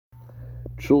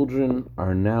Children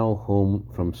are now home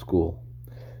from school.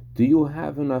 Do you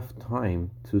have enough time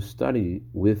to study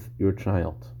with your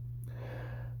child?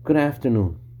 Good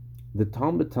afternoon. The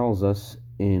Talmud tells us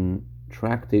in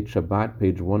Tractate Shabbat,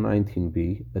 page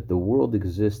 119b, that the world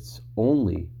exists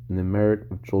only in the merit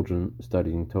of children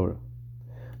studying Torah.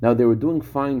 Now, they were doing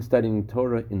fine studying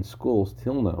Torah in schools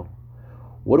till now.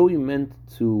 What are we meant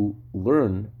to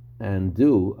learn and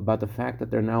do about the fact that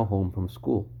they're now home from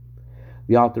school?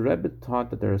 The Alter Rebbe taught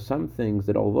that there are some things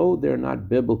that, although they're not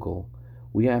biblical,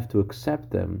 we have to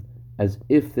accept them as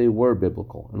if they were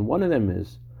biblical. And one of them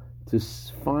is to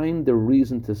find the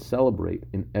reason to celebrate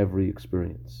in every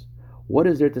experience. What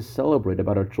is there to celebrate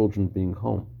about our children being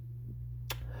home?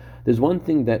 There's one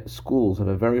thing that schools have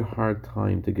a very hard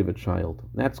time to give a child.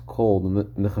 That's called,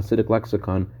 in the Hasidic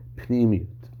lexicon, pnimiyut,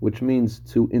 which means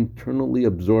to internally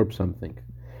absorb something.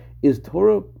 Is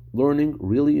Torah learning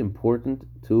really important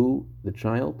to the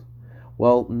child?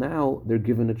 Well, now they're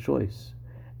given a choice,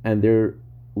 and they're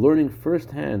learning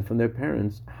firsthand from their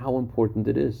parents how important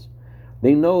it is.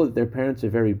 They know that their parents are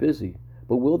very busy,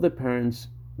 but will the parents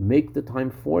make the time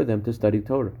for them to study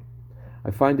Torah?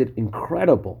 I find it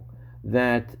incredible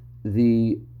that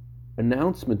the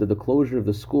announcement of the closure of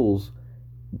the schools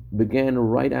began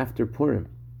right after Purim.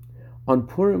 On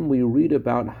Purim, we read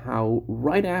about how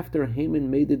right after Haman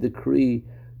made the decree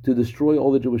to destroy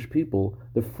all the Jewish people,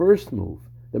 the first move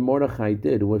that Mordechai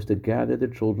did was to gather the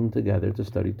children together to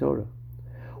study Torah.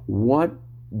 What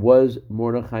was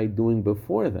Mordechai doing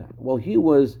before that? Well, he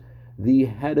was the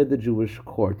head of the Jewish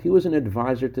court. He was an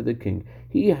advisor to the king.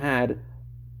 He had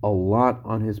a lot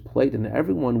on his plate, and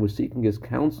everyone was seeking his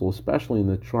counsel, especially in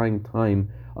the trying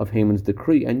time of Haman's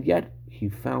decree, and yet he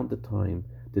found the time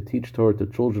to teach Torah to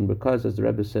children, because, as the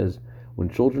Rebbe says, when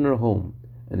children are home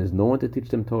and there's no one to teach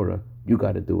them Torah, you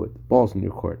got to do it. Ball's in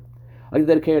your court. I'd like to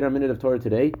dedicate our minute of Torah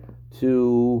today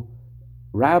to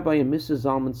Rabbi and Mrs.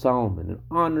 Zalman Solomon, in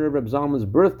honor of Reb Zalman's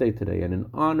birthday today, and in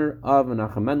honor of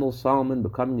Menachem Mendel Solomon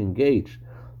becoming engaged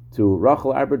to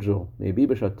Rachel Abergel. May be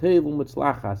b'shatev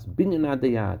u'mitzlachas binyan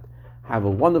adayat. Have a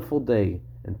wonderful day,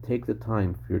 and take the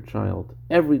time for your child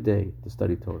every day to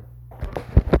study Torah.